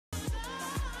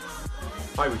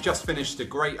Hi, we've just finished a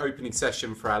great opening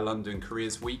session for our London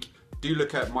Careers Week. Do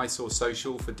look at MySource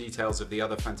Social for details of the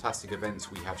other fantastic events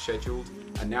we have scheduled,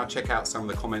 and now check out some of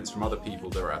the comments from other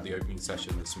people that were at the opening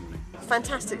session this morning.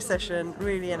 Fantastic session,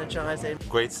 really energising.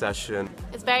 Great session.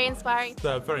 It's very inspiring.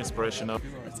 Very inspirational.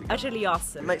 Utterly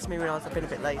awesome. It makes me realise I've been a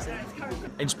bit lazy.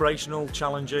 Inspirational,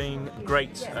 challenging,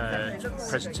 great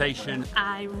presentation.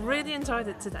 I really enjoyed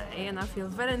it today and I feel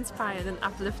very inspired and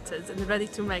uplifted and ready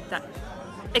to make that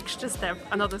extra step,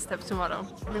 another step tomorrow.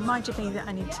 It reminded me that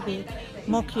I need to be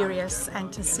more curious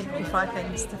and to simplify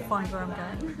things to find where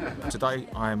I'm going. Today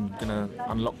I'm going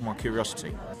to unlock my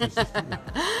curiosity.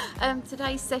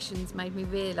 Today's sessions made me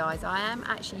realise I am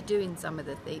actually doing some of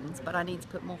the things, but I need to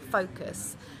put more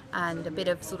focus and a bit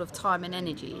of sort of time and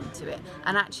energy into it,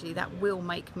 and actually that will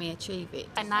make me achieve it.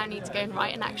 I now need to go and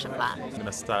write an action plan. I'm going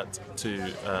to start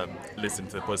to listen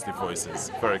to the positive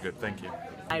voices. Very good, thank you.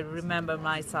 I remember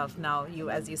myself now.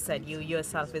 As you said, you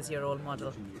yourself is your role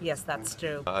model. Yes, that's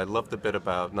true. I love the bit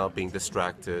about not being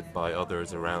distracted by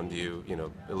others around you. You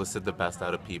know, elicit the best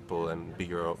out of people and be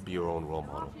your own role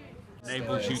model.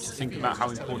 Enables you to think about how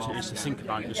important it is to think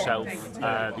about yourself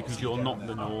because you're not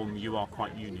the norm, you are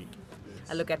quite unique.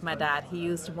 I look at my dad. He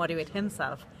used to motivate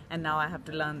himself, and now I have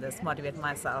to learn this, motivate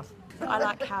myself. I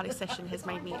like how this session has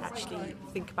made me actually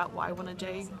think about what I want to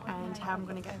do and how I'm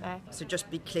going to get there. So just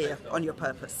be clear on your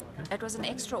purpose. It was an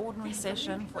extraordinary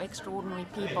session for extraordinary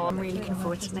people. I'm really looking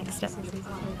forward to the next step.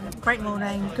 Great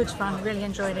morning, good fun, really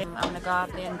enjoyed it. I'm going to go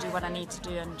out there and do what I need to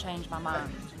do and change my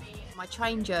mind. My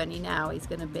train journey now is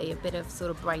going to be a bit of sort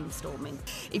of brainstorming.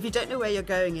 If you don't know where you're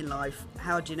going in life,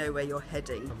 how do you know where you're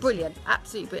heading? Brilliant,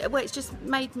 absolutely brilliant. Well, it's just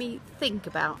made me think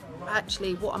about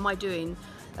actually what am I doing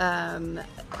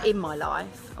in my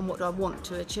life and what do I want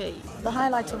to achieve. The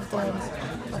highlight of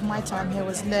my time here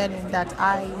was learning that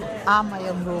I am my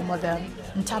own role model,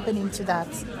 and tapping into that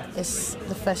is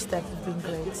the first step of being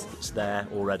great. It's there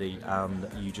already and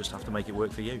you just have to make it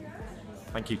work for you.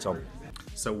 Thank you, Tom.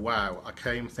 So wow, I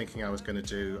came thinking I was going to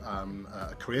do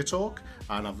a career talk,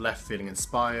 and I've left feeling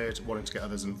inspired, wanting to get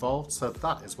others involved, so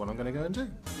that is what I'm going to go and do.